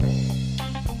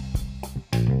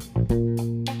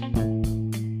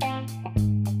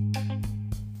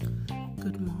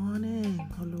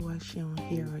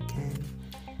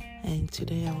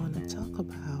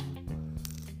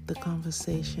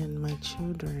conversation my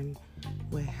children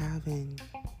were having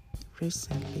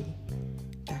recently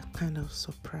that kind of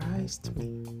surprised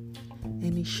me.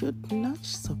 And it should not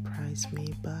surprise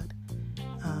me, but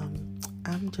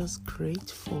I'm just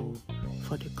grateful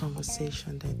for the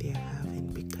conversation that they're having,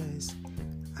 because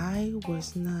I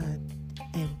was not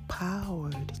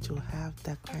empowered to have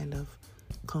that kind of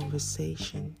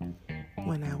conversation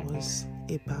when I was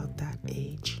about that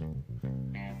age.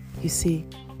 You see,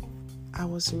 I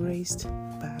was raised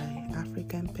by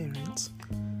African parents.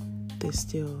 They're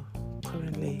still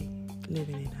currently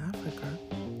living in Africa.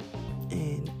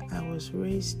 And I was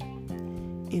raised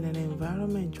in an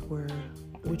environment where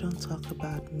we don't talk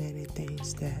about many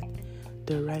things that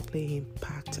directly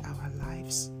impact our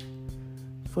lives.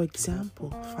 For example,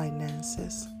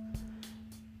 finances.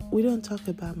 We don't talk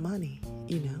about money,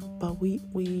 but we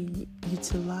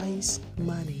utilize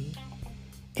money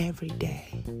every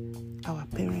day. Our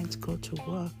parents go to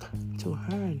work to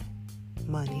earn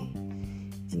money,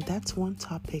 and that's one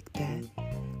topic that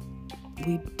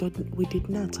we did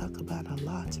not talk about a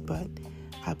lot. But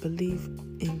I believe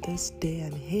in this day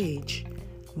and age,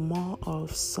 more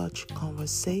of such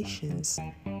conversations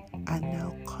are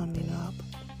now coming up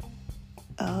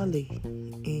early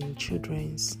in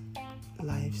children's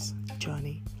lives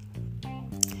journey.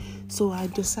 So I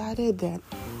decided that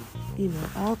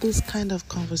all these kind of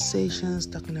conversations,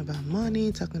 talking about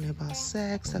money, talking about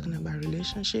sex, talking about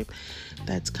relationship,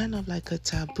 that's kind of like a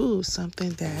taboo,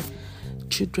 something that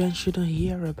children shouldn't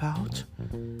hear about.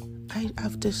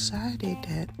 I've decided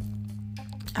that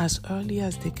as early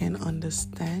as they can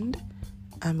understand,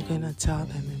 I'm gonna tell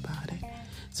them about it.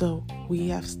 So we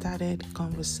have started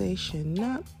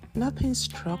conversation, nothing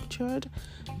structured,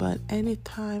 but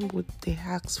anytime they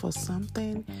ask for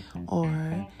something, or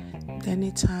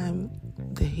anytime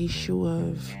the issue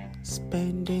of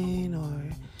spending or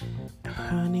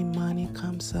earning money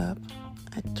comes up,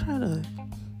 I try to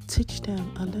teach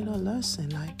them a little lesson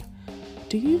like,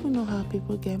 do you even know how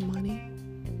people get money?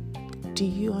 Do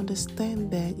you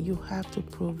understand that you have to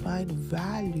provide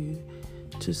value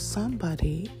to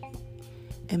somebody,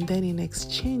 and then in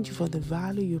exchange for the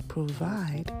value you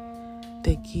provide,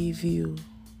 they give you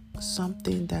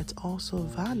something that's also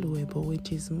valuable,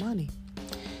 which is money.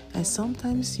 And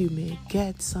sometimes you may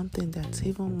get something that's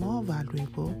even more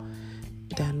valuable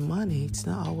than money. It's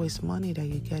not always money that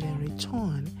you get in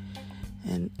return.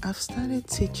 And I've started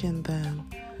teaching them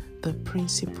the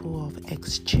principle of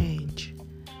exchange,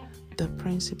 the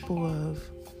principle of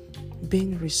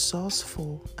being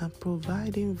resourceful and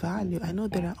providing value. I know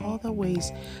there are other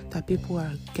ways that people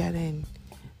are getting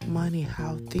money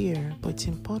out there, but it's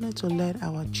important to let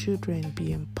our children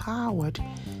be empowered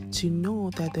to know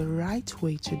that the right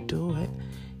way to do it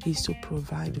is to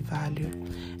provide value.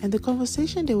 And the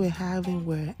conversation they were having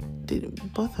were,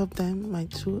 both of them, my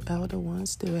two elder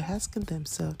ones, they were asking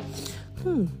themselves,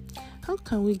 how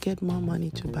can we get more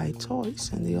money to buy toys?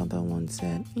 And the other one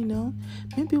said,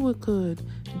 maybe we could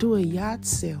do a yard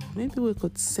sale. Maybe we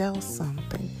could sell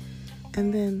something.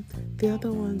 And then the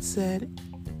other one said,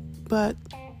 but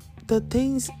the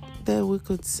things that we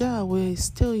could sell, we're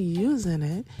still using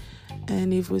it.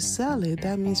 And if we sell it,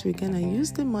 that means we're going to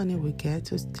use the money we get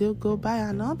to still go buy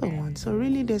another one. So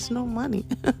really, there's no money.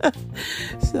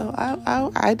 So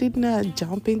I did not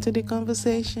jump into the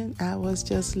conversation. I was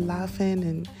just laughing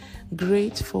and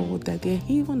grateful that they're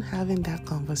even having that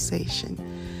conversation.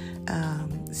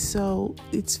 So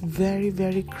it's very,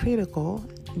 very critical,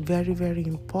 very, very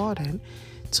important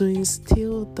to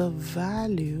instill the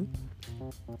value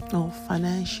of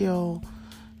financial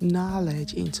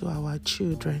knowledge into our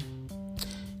children.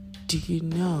 Do you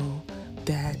know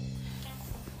that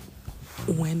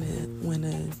when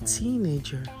a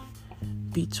teenager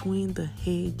between the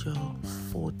age of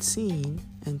 14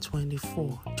 and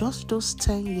 24, just those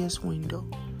 10 years window,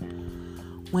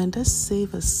 when they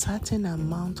save a certain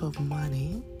amount of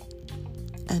money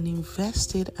and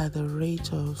invest it at the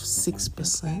rate of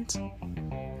 6%,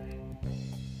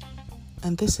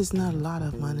 and this is not a lot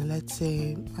of money, let's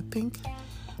say, I think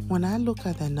when I look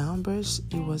at the numbers,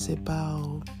 it was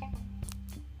about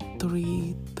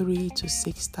 $3,000 to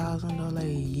 $6,000 a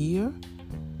year.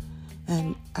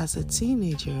 And as a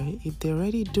teenager, if they're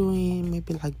already doing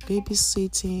maybe like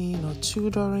babysitting or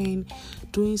tutoring,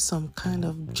 doing some kind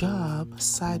of job,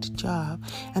 side job,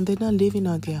 and they're not living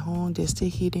on their own, they're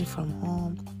still eating from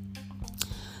home,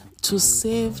 to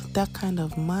save that kind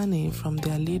of money from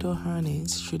their little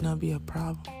earnings should not be a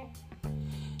problem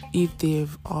if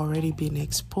they've already been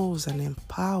exposed and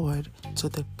empowered to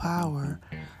the power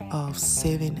of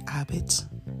saving habits.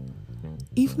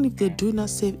 Even if they do not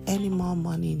save any more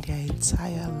money in their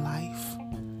entire life,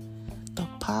 the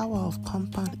power of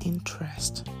compound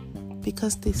interest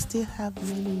because they still have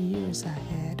many years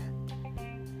ahead.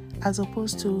 As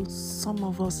opposed to some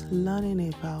of us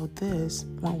learning about this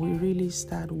when we really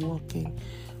start working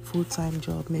full-time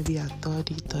job, maybe at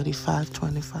 30, 35,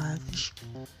 25-ish.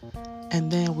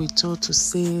 And then we're told to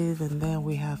save, and then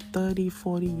we have 30,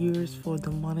 40 years for the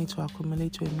money to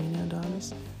accumulate to $1 million.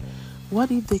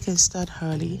 What if they can start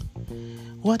early?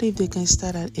 What if they can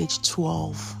start at age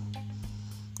 12,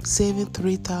 saving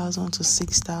 $3,000 to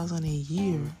 $6,000 a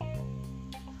year?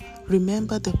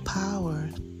 Remember the power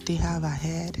they have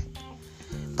ahead.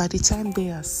 By the time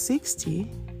they are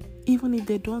 60, even if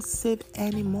they don't save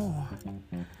anymore,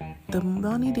 the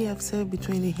money they have saved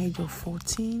between the age of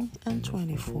 14 and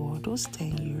 24, those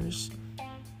 10 years,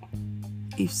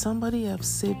 if somebody have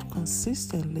saved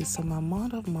consistently some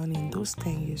amount of money in those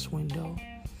 10 years window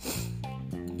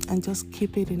and just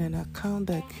keep it in an account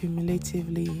that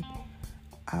cumulatively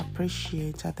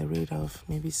appreciates at the rate of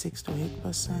maybe 6 to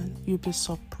 8%, you'll be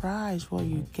surprised what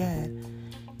you get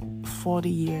 40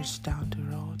 years down the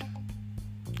road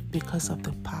because of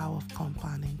the power of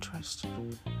compound interest.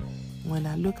 When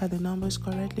I look at the numbers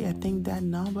correctly, I think that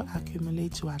number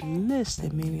accumulates to at least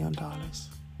 $1 million.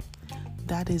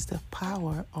 That is the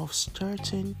power of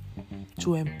starting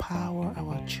to empower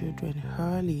our children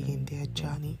early in their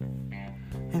journey.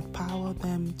 Empower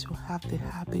them to have the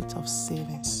habit of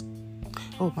savings.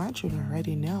 Oh, my children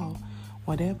already know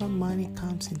whatever money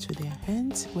comes into their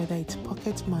hands, whether it's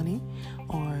pocket money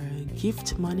or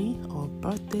gift money or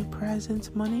birthday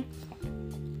present money,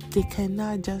 they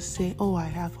cannot just say, oh, I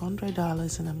have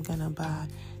 $100 and I'm going to buy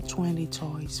 20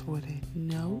 toys with it.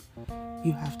 No,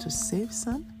 you have to save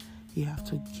some, you have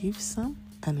to give some,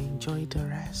 and enjoy the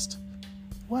rest.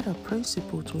 What a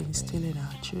principle to instill in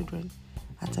our children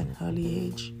at an early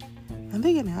age. And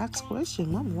they're going to ask questions,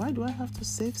 Mom, why do I have to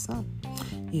save some?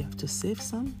 You have to save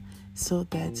some so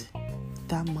that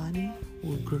that money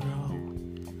will grow,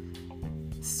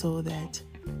 so that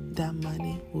that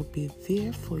money will be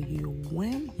there for you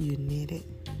when you need it,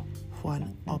 for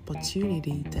an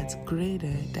opportunity that's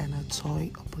greater than a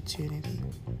toy opportunity.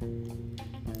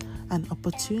 An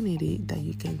opportunity that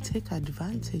you can take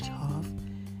advantage of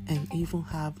and even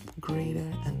have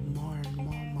greater and more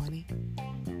money.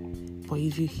 But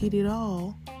if you hit it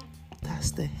all,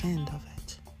 that's the end of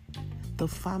it. The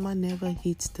farmer never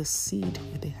hits the seed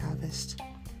with the harvest.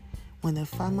 When the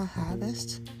farmer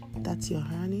harvests, that's your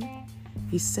earning.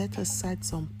 He set aside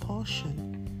some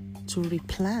portion to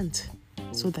replant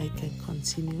so that he can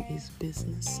continue his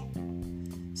business.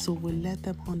 So we let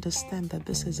them understand that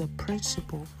this is a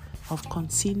principle of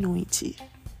continuity.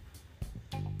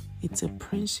 It's a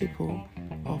principle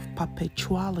of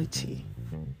perpetuality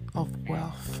of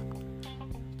wealth,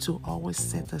 to always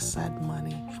set aside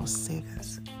money for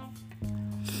savings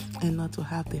and not to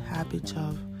have the habit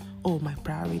of, oh, my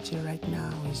priority right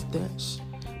now is this,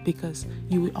 because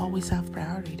you will always have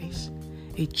priorities.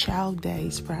 A child that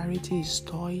his priority is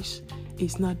toys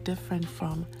is not different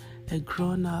from a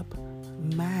grown-up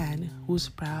man whose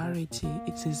priority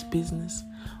is his business,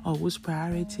 or whose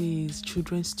priority is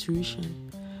children's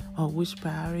tuition, or which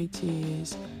priority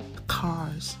is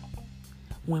cars.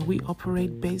 When we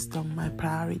operate based on my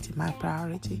priority,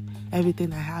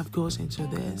 everything I have goes into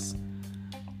this,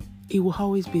 it will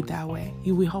always be that way.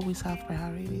 You will always have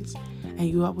priorities, and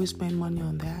you always spend money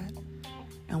on that.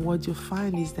 And what you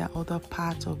find is that other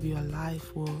parts of your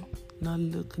life will not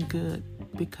look good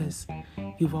because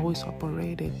you've always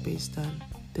operated based on,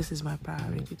 this is my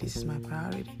priority, this is my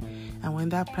priority. And when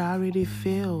that priority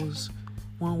fails,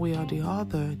 one way or the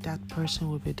other, that person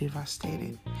will be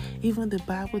devastated. Even the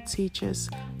Bible teaches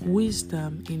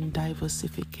wisdom in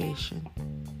diversification.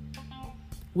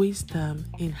 Wisdom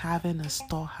in having a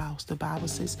storehouse. The Bible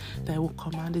says that it will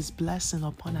command His blessing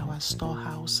upon our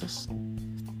storehouses.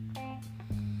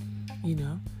 You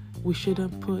know, we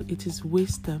shouldn't put, it is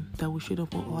wisdom that we shouldn't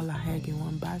put all our egg in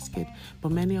one basket.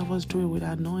 But many of us do it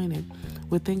without knowing it.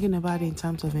 We're thinking about it in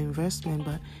terms of investment,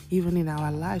 but even in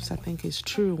our lives, I think it's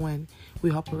true when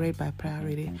we operate by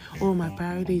priority. Oh, my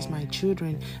priority is my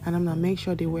children, and I'm going to make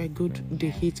sure they wear good,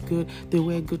 they eat good, they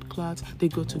wear good clothes, they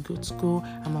go to good school,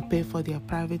 I'm going to pay for their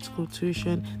private school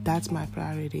tuition. That's my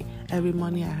priority. Every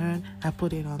money I earn, I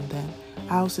put it on them.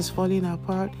 House is falling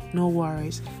apart, no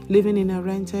worries. Living in a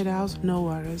rented house, no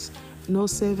worries. No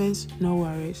savings, no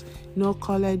worries. No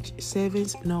college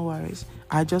savings, no worries.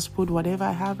 I just put whatever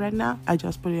I have right now, I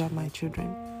just put it on my children.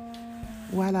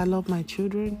 While I love my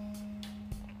children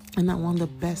and I want the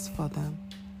best for them,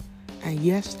 and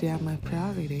yes, they are my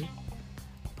priority,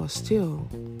 but still,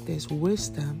 there's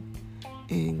wisdom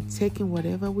in taking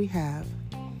whatever we have,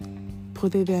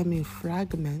 putting them in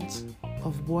fragments,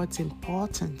 of what's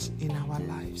important in our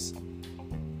lives.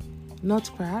 Not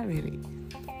priority,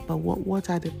 but what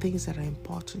are the things that are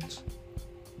important.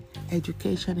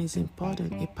 Education is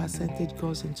important, a percentage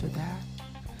goes into that.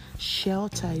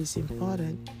 Shelter is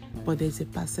important, but there's a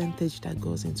percentage that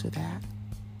goes into that.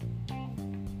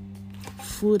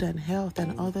 Food and health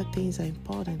and other things are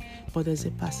important, but there's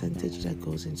a percentage that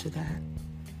goes into that.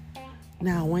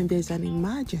 Now, when there's an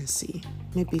emergency,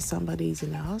 maybe somebody is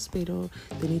in a hospital,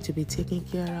 they need to be taken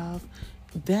care of,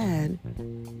 then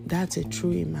that's a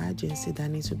true emergency that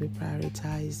needs to be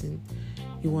prioritized, and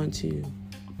you want to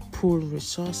pool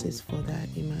resources for that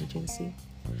emergency.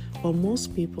 But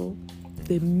most people,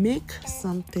 they make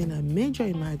something a major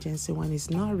emergency when it's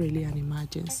not really an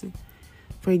emergency.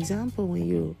 For example, when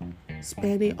you're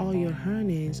spending all your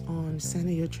earnings on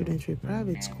sending your children to a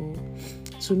private school,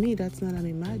 to me, that's not an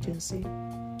emergency.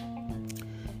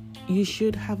 You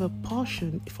should have a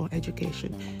portion for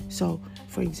education. So,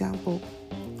 for example,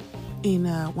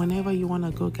 whenever you want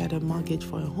to go get a mortgage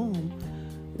for a home,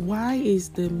 why is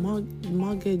the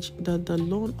mortgage, the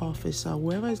loan officer,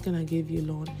 whoever is going to give you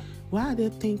loan, why are they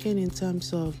thinking in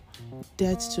terms of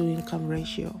debt to income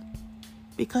ratio?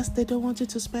 Because they don't want you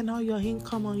to spend all your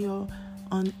income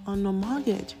on a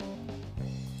mortgage.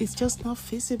 It's just not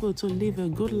feasible to live a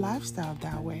good lifestyle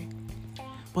that way.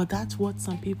 But that's what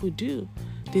some people do.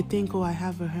 They think, I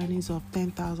have earnings of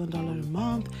 $10,000 a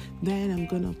month, then I'm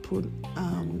gonna put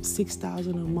 $6,000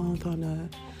 a month on a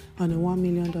 $1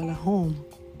 million home.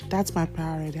 That's my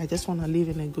priority. I just want to live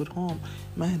in a good home.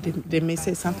 They may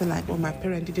say something like, my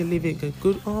parents didn't live in a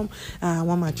good home. I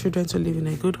want my children to live in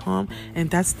a good home. And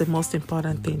that's the most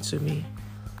important thing to me.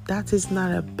 That is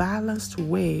not a balanced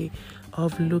way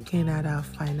of looking at our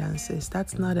finances.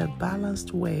 That's not a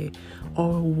balanced way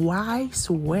or wise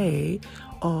way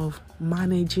of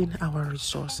managing our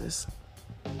resources.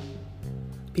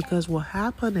 Because what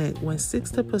happens when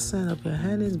 60% of your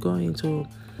earnings go into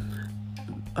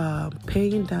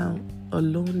paying down a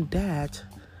loan debt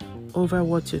over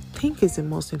what you think is the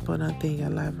most important thing in your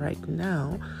life right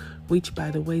now, which by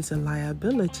the way is a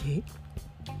liability,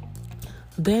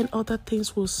 then other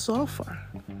things will suffer.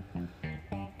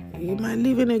 You might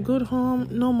live in a good home,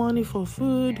 no money for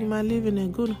food. You might live in a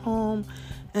good home,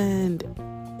 and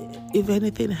if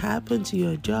anything happens to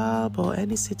your job or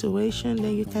any situation,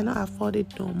 then you cannot afford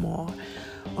it no more.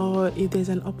 Or if there's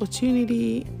an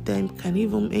opportunity that can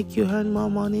even make you earn more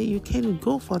money, you can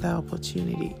go for that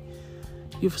opportunity.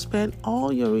 You've spent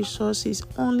all your resources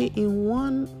only in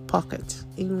one pocket,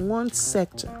 in one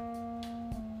sector.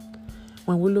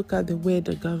 When we look at the way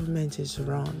the government is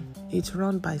run, it's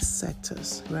run by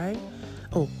sectors, right?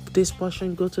 This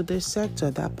portion go to this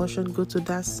sector, that portion go to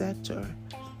that sector.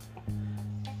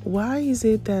 Why is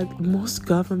it that most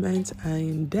governments are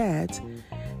in debt,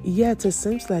 yet it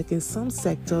seems like in some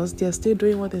sectors they're still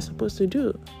doing what they're supposed to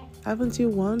do? Haven't you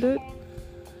wondered?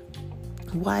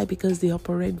 Why? Because they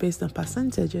operate based on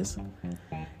percentages.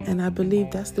 And I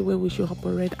believe that's the way we should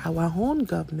operate our own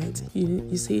government.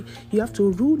 You see, you have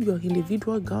to rule your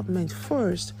individual government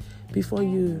first before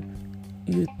you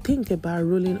think about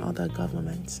ruling other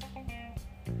governments.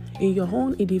 In your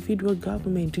own individual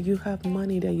government, do you have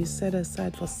money that you set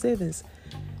aside for savings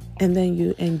and then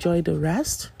you enjoy the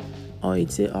rest? Or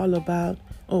is it all about,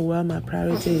 my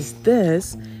priority is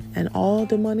this, and all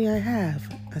the money I have,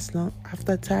 as long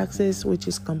after taxes, which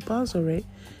is compulsory,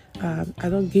 I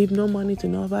don't give no money to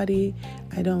nobody.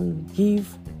 I don't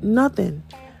give nothing.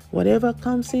 Whatever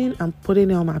comes in, I'm putting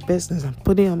it on my business. I'm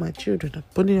putting it on my children. I'm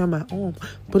putting it on my home.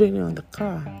 Putting it on the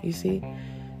car. You see,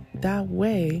 that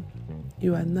way,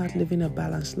 you are not living a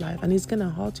balanced life, and it's gonna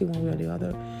hurt you one way or the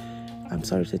other. I'm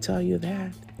sorry to tell you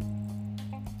that.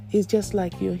 It's just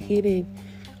like you're eating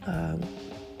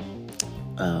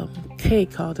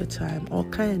cake all the time, or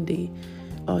candy,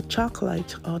 or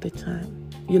chocolate all the time.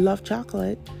 You love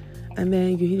chocolate, and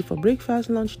then you eat it for breakfast,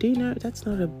 lunch, dinner. That's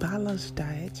not a balanced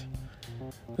diet.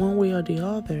 One way or the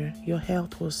other, your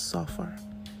health will suffer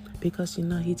because you're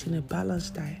not eating a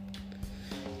balanced diet.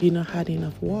 You're not had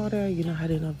enough water, you're not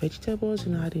had enough vegetables,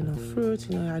 you're not had enough fruits,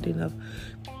 you're not had enough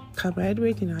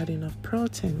carbohydrate, you're not had enough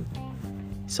protein.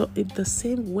 So in the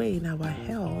same way in our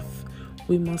health,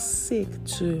 we must seek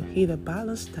to eat a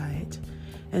balanced diet,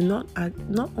 and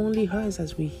not only us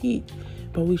as we eat,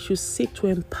 but we should seek to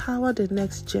empower the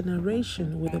next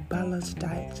generation with a balanced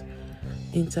diet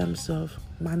in terms of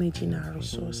managing our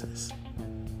resources.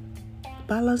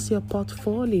 Balance your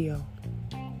portfolio.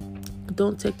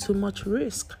 Don't take too much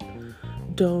risk.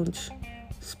 Don't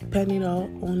spend it all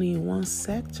only in one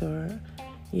sector.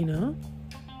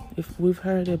 If we've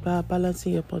heard about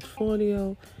balancing your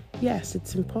portfolio, yes,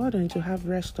 it's important to have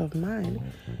rest of mind,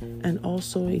 and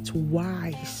also it's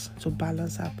wise to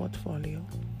balance our portfolio.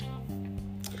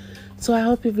 So I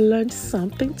hope you've learned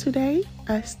something today.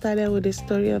 I started with the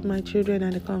story of my children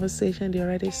and the conversation they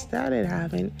already started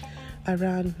having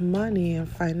around money and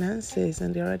finances,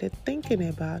 and they're already thinking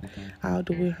about how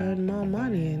do we earn more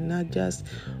money, and not just,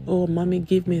 oh, mommy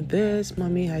give me this,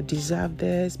 mommy I deserve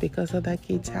this because other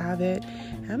kids have it.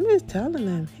 I'm just telling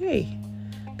them, hey,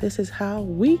 this is how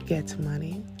we get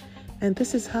money, and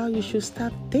this is how you should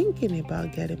start thinking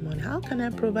about getting money. How can I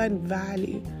provide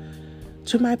value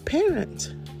to my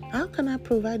parents? How can I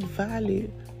provide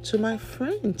value to my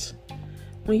friends?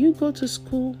 When you go to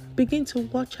school, begin to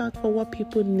watch out for what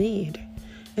people need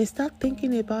and start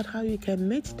thinking about how you can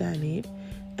meet that need,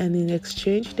 and in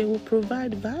exchange, they will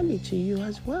provide value to you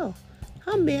as well.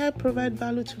 How may I provide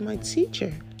value to my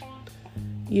teacher?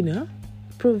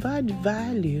 Provide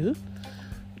value,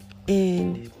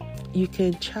 and you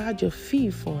can charge a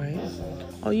fee for it,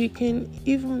 or you can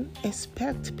even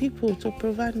expect people to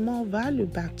provide more value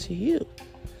back to you.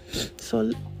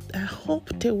 So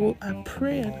I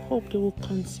pray and hope they will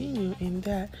continue in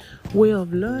that way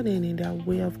of learning, in that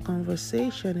way of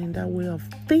conversation, in that way of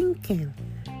thinking.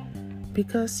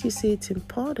 Because you see, it's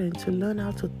important to learn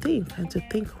how to think, and to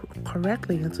think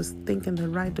correctly, and to think in the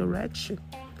right direction.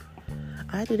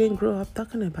 I didn't grow up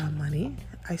talking about money.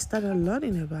 I started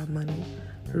learning about money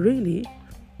really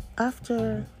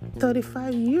after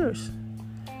 35 years.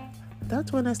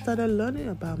 That's when I started learning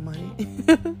about money.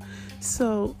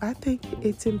 So I think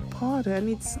it's important.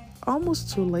 It's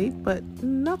almost too late, but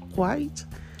not quite,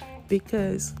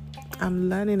 because I'm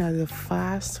learning at a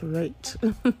fast rate.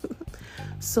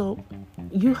 So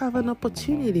you have an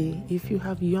opportunity if you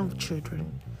have young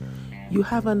children. You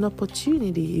have an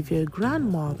opportunity if you're a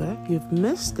grandmother, you've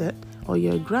missed it, or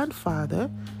you're a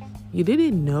grandfather, you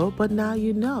didn't know, but now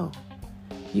you know.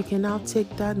 You can now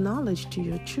take that knowledge to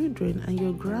your children and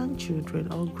your grandchildren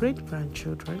or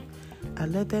great-grandchildren,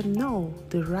 and let them know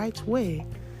the right way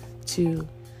to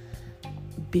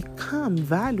become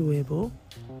valuable,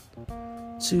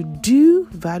 to do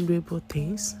valuable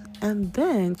things, and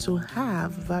then to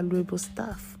have valuable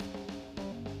stuff.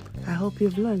 I hope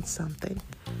you've learned something.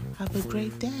 Have a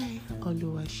great day.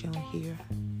 Oluwaseun here.